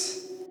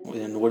paradox.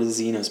 And what is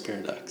Zeno's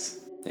paradox?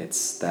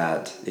 It's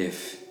that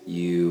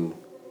the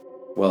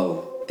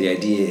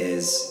idea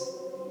is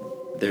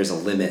there's a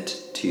limit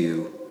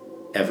to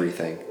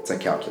everything. It's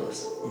like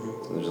calculus.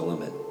 Mm-hmm. So there's a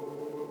limit.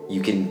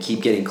 You can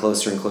keep getting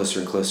closer and closer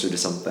and closer to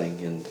something,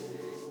 and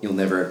you'll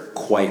never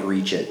quite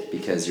reach it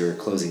because you're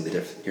closing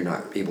you're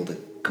not able to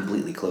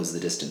completely close the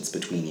distance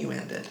between you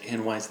and it.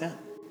 And why is that?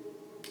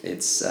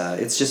 It's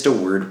just a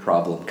word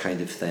problem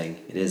kind of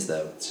thing. It is,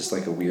 though. It's just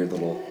like a weird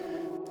little...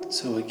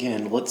 So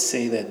again, let's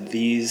say that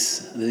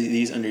these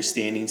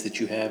understandings that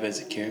you have as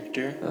a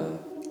character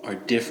are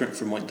different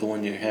from the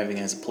one you're having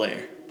as a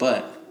player,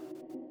 but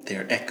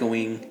they're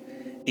echoing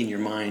in your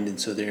mind, and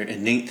so they're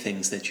innate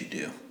things that you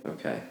do.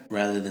 Okay.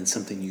 Rather than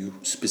something you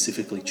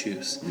specifically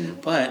choose.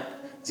 But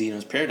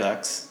Zeno's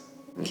paradox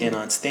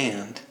cannot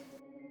stand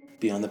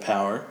beyond the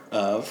power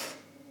of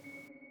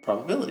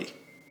probability.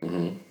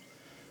 Mm-hmm.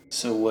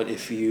 So what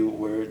if you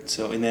were...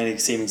 So in that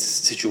same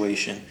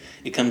situation,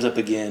 it comes up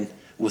again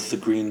with the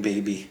green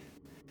baby,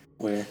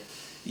 where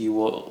you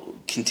will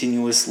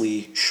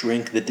continuously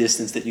shrink the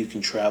distance that you can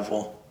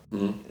travel,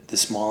 the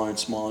smaller and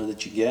smaller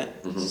that you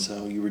get. Mm-hmm.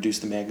 So you reduce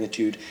the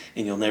magnitude,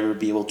 and you'll never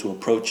be able to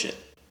approach it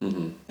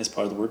as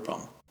part of the word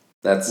problem.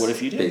 That's what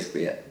if you did?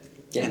 Basically it.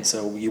 Yeah. And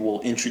so you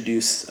will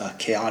introduce a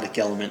chaotic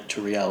element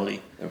to reality.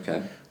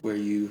 Okay. Where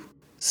you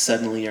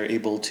suddenly are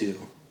able to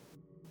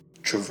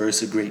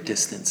traverse a great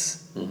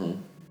distance. Mm-hmm.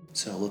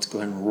 So let's go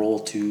ahead and roll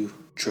to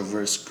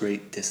traverse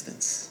great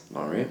distance.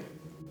 All right.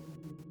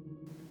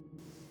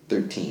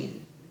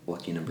 13.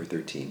 Lucky number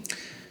 13.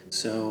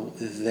 So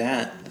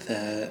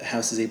the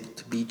house is able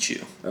to beat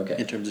you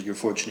in terms of your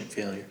fortunate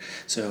failure.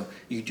 So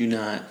you do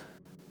not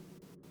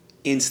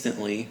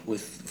instantly,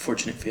 with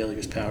fortunate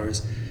failure's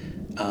powers,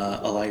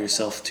 allow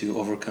yourself to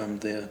overcome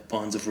the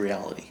bonds of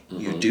reality. Mm-hmm.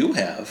 You do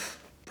have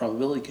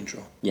probability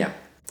control. Yeah.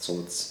 So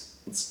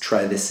let's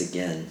try this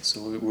again.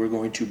 So we're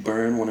going to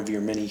burn one of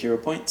your many hero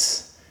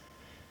points.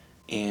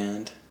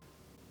 And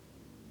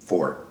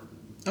 4.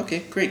 Okay,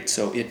 great.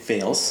 So it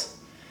fails.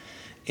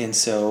 And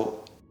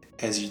so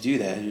as you do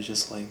that, you're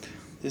just like,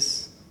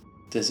 this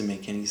doesn't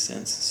make any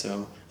sense.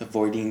 So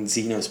avoiding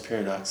Zeno's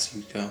paradox,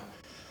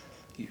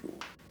 you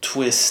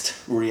twist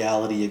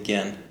reality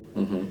again.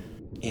 Mm-hmm.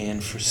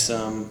 And for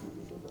some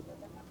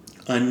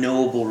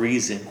unknowable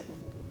reason,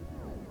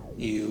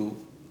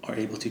 you are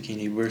able to gain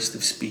a burst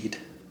of speed.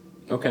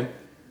 Okay.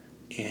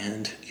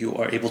 And you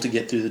are able to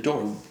get through the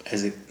door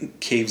as it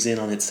caves in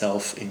on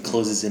itself and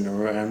closes in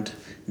around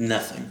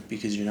nothing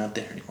because you're not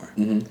there anymore.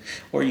 Mm-hmm.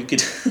 Or you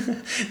could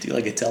do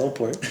like a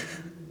teleport.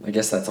 I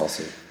guess that's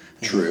also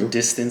true.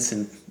 Distance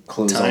and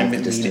close time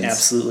mean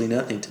absolutely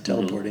nothing to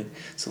teleporting.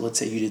 Mm-hmm. So let's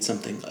say you did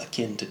something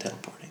akin to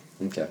teleporting.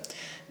 Okay.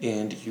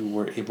 And you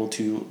were able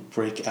to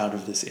break out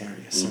of this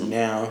area. So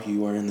now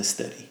you are in the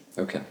study.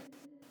 Okay.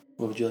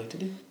 What would you like to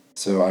do?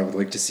 So I would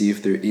like to see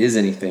if there is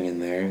anything in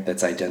there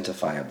that's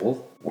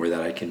identifiable or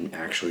that I can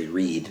actually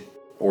read,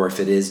 or if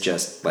it is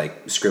just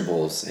like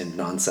scribbles and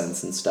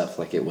nonsense and stuff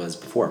like it was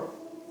before.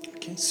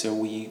 Okay, so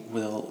we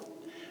will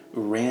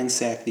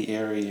ransack the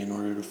area in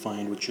order to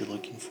find what you're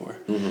looking for.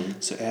 Mm-hmm.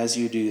 So as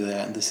you do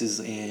that, this is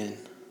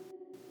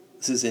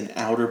an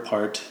outer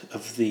part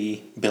of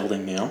the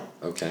building now.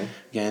 Okay.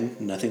 Again,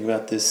 nothing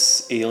about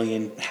this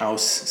alien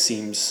house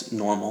seems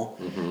normal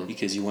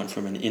because you went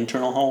from an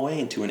internal hallway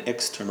into an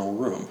external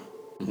room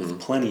with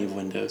plenty of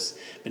windows.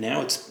 But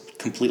now it's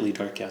completely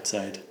dark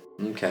outside.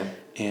 Okay.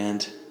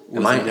 And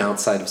am I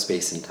outside of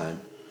space and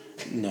time?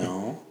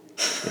 No.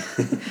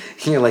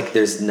 Like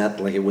there's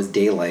not, like it was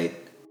daylight,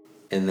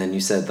 and then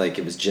you said like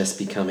it was just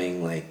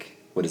becoming like,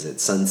 what is it,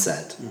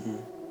 sunset. Mm-hmm.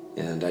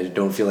 And I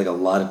don't feel like a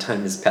lot of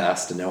time has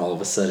passed, and now all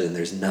of a sudden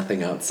there's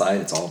nothing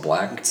outside. It's all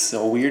black. It's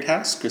a weird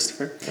house,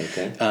 Christopher.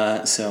 Okay.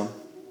 So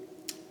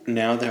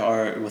now there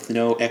are, with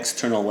no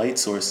external light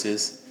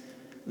sources,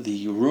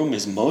 the room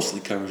is mostly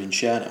covered in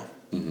shadow.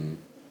 Mm-hmm.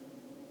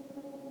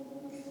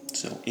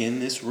 So in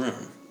this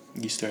room,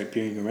 you start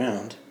peering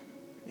around,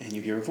 and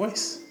you hear a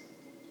voice.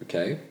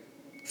 Okay.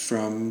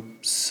 From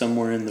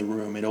somewhere in the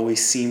room. It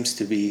always seems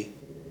to be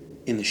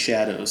in the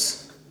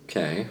shadows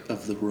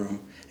of the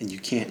room. And you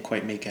can't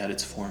quite make out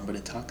its form, but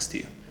it talks to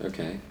you.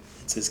 Okay.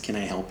 It says, "Can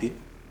I help you?"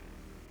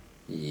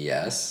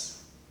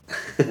 Yes.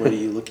 What are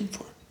you looking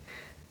for?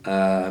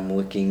 I'm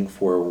looking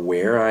for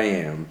where I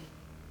am.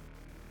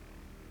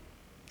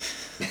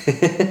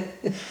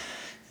 You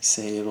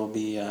say it'll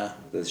be...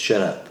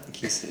 Shut up.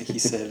 He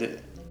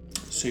said,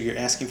 so you're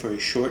asking for a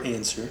short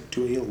answer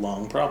to a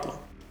long problem.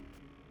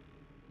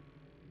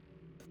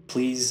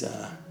 Please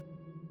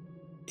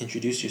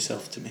introduce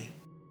yourself to me,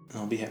 and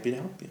I'll be happy to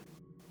help you.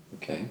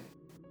 Okay.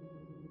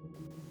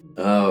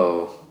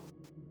 Oh.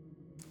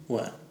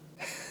 What?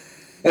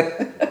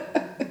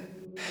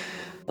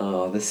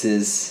 Oh, this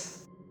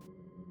is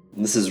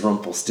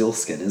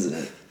Rumpelstiltskin, isn't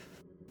it?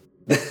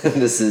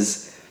 This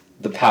is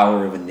the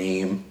power of a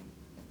name.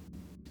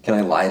 Can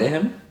I lie to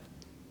him?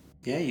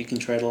 Yeah, you can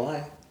try to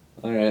lie.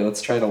 All right,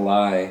 let's try to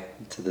lie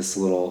to this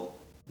little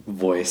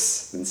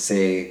voice and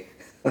say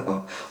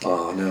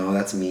Oh no,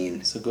 that's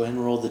mean. So go ahead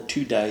and roll the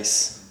 2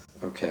 dice.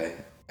 Okay,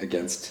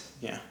 against.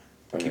 Yeah.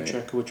 All Keep right.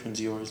 track of which one's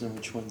yours and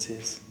which one's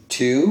his.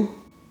 2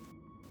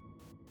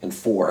 and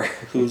 4.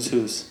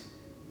 Who's?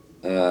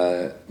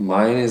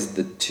 Mine is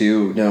the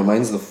 2. No,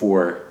 mine's the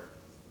 4.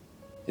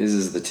 His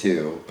is the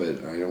 2,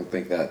 but I don't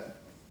think that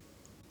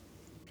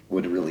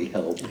would really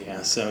help.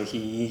 Yeah, so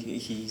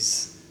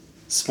he's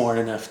smart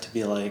enough to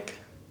be like,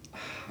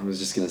 I was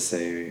just gonna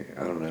say,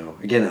 I don't know.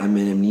 Again, I'm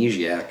an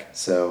amnesiac,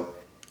 so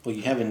well,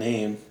 you have a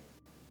name,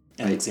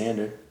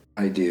 Alexander.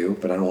 I do,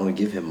 but I don't want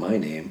to give him my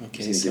name.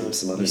 Okay, I'm just so gonna give him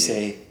some other you name.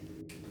 say,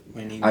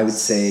 my name I would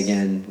is... say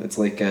again, it's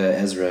like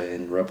Ezra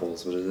in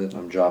Rebels. What is it?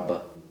 I'm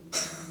Jabba.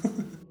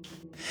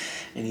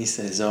 And he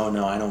says, oh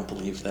no, I don't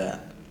believe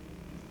that.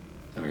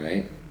 All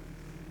right.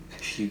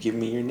 If you give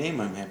me your name,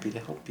 I'm happy to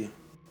help you.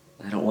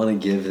 I don't want to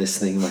give this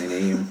thing my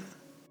name.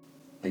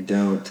 I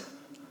don't.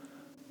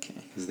 Okay.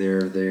 Because they're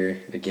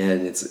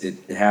again,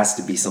 it has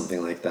to be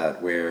something like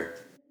that where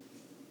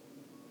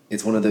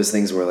it's one of those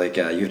things where like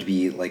you have to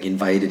be like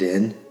invited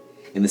in,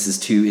 and this is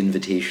too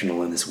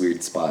invitational in this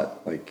weird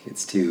spot. Like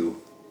it's too.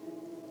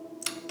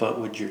 But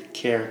would your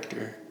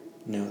character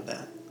know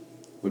that?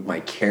 Would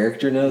my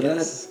character know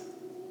Yes. that?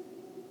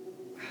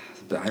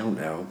 But I don't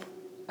know.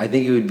 I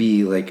think it would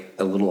be like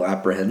a little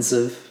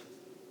apprehensive.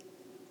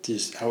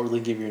 Just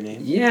outwardly give your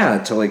name? Yeah,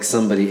 to like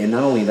somebody, and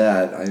not only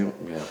that, I don't.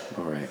 Yeah,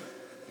 all right.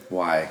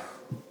 Why?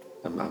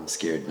 I'm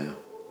scared now.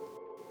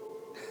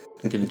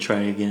 Gonna try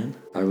again?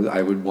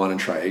 I would want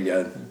to try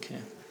again. Okay.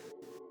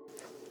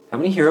 How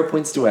many hero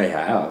points do I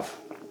have?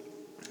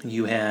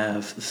 You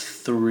have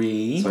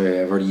 3. Sorry,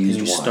 I've already used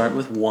and you one. start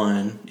with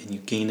 1, and you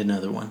gained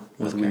another one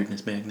with Okay.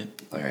 Weirdness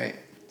Magnet. All right,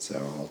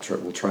 so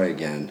we'll try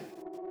again.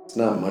 It's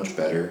not much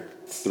better.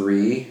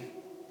 3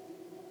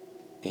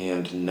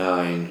 and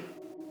 9.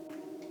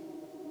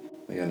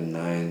 I got a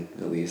 9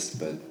 at least,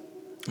 but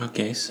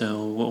Okay,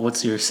 so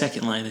what's your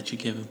second line that you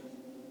give him?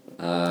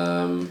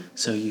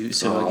 So again, that's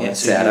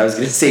so sad. you- I was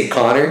gonna say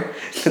Connor.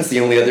 That's the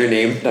only other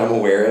name that I'm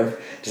aware of.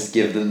 Just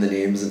give them the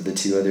names of the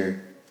 2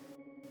 other.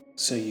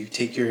 So you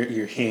take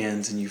your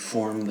hands and you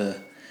form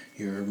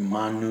your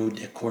Manu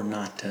de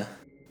Cornata,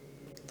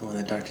 the one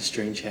that Doctor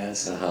Strange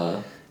has.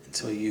 Uh-huh. And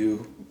so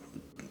you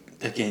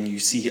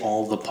see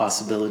all the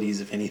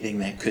possibilities of anything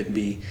that could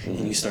be,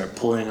 and you start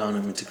pulling on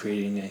them into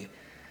creating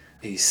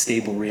a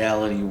stable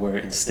reality where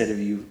instead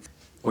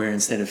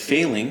of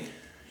failing,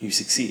 you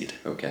succeed.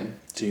 Okay.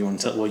 So you want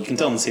to tell? Well, you can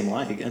tell them the same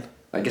lie again.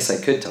 I guess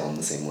I could tell him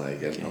the same way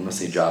again. Okay. I'm gonna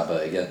say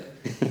Jabba again.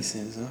 He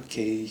says,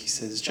 "Okay." He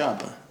says,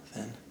 "Jabba,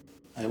 then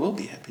I will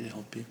be happy to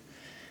help you."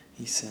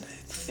 He said, "I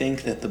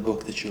think that the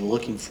book that you're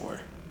looking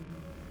for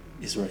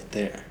is right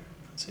there."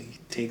 So he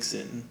takes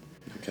it, and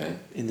Okay.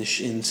 in the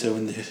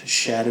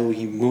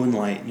shadowy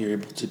moonlight, you're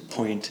able to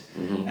point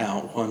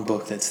out one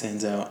book that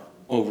stands out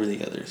over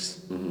the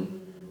others. Mm-hmm.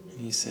 And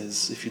he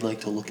says, "If you'd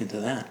like to look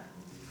into that,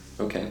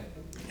 Okay.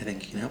 I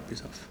think you can help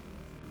yourself."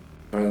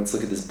 All right, let's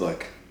look at this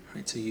book. All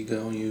right, so you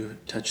go, you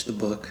touch the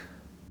book.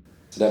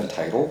 Does it have a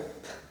title?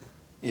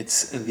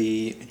 It's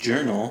the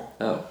journal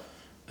Oh.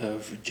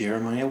 of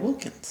Jeremiah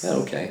Wilkins.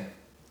 Oh, okay.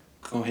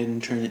 Go ahead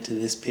and turn it to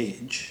this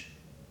page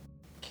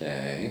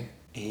Okay.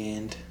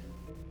 and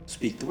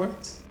speak the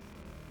words.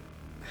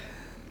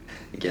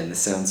 Again, this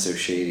sounds so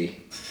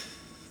shady.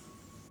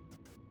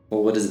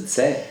 Well, what does it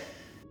say?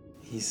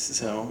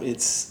 It's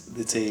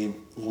a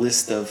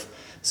list of,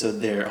 so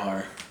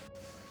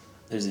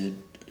there's a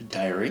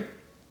diary.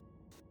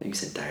 You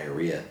said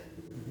diarrhea.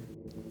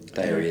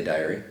 Diarrhea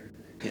diary.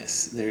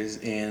 Yes, there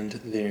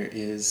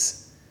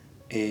is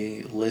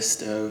a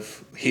list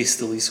of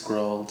hastily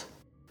scrawled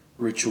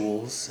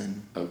rituals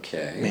and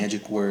Okay.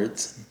 magic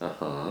words.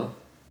 Uh-huh.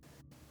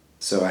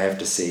 So I have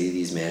to say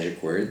these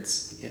magic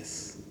words?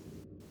 Yes.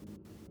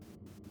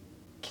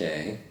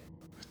 Okay.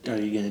 Are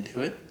you gonna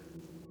do it?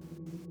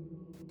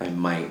 I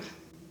might.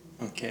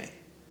 Okay.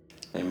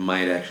 I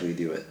might actually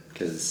do it,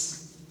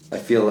 because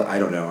I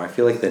don't know, I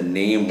feel like the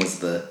name was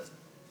the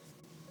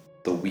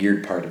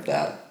weird part of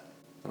that.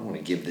 I don't want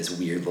to give this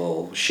weird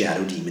little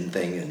shadow demon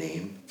thing a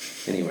name.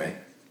 Anyway.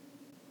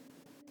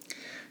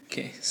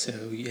 Okay, so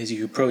as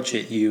you approach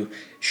it, you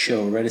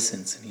show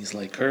reticence, and he's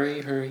like,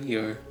 hurry,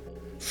 your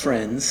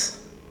friends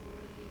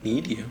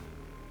need you.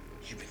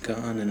 You've been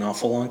gone an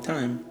awful long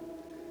time.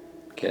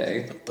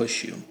 Okay. They'll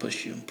push you and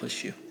push you and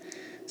push you.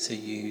 So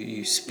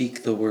you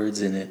speak the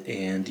words in it,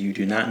 and you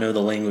do not know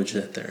the language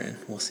that they're in.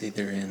 We'll say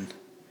they're in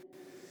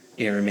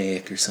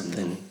Aramaic or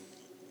something. Mm-hmm.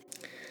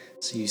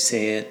 So you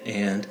say it,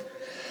 and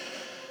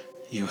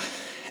you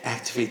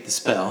activate the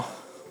spell.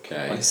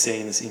 Okay. By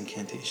saying this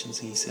incantations.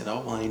 And he said,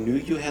 "Oh, well, I knew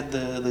you had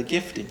the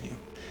gift in you."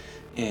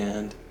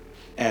 And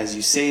as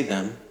you say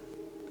them,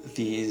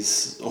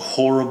 these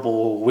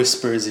horrible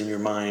whispers in your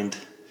mind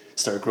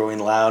start growing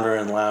louder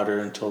and louder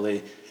until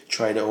they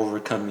try to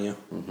overcome you.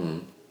 Mm-hmm.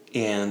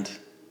 And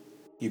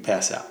you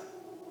pass out.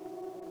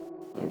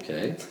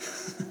 Okay.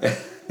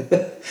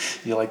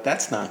 You're like,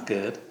 that's not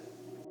good.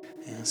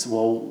 And so,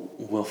 well,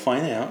 we'll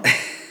find out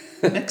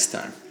next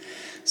time.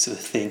 So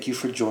thank you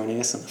for joining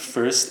us on the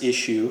first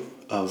issue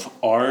of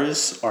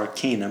Ars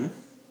Arcanum.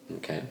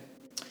 Okay.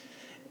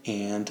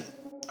 And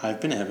I've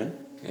been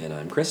Evan. And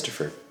I'm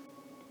Christopher.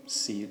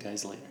 See you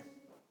guys later.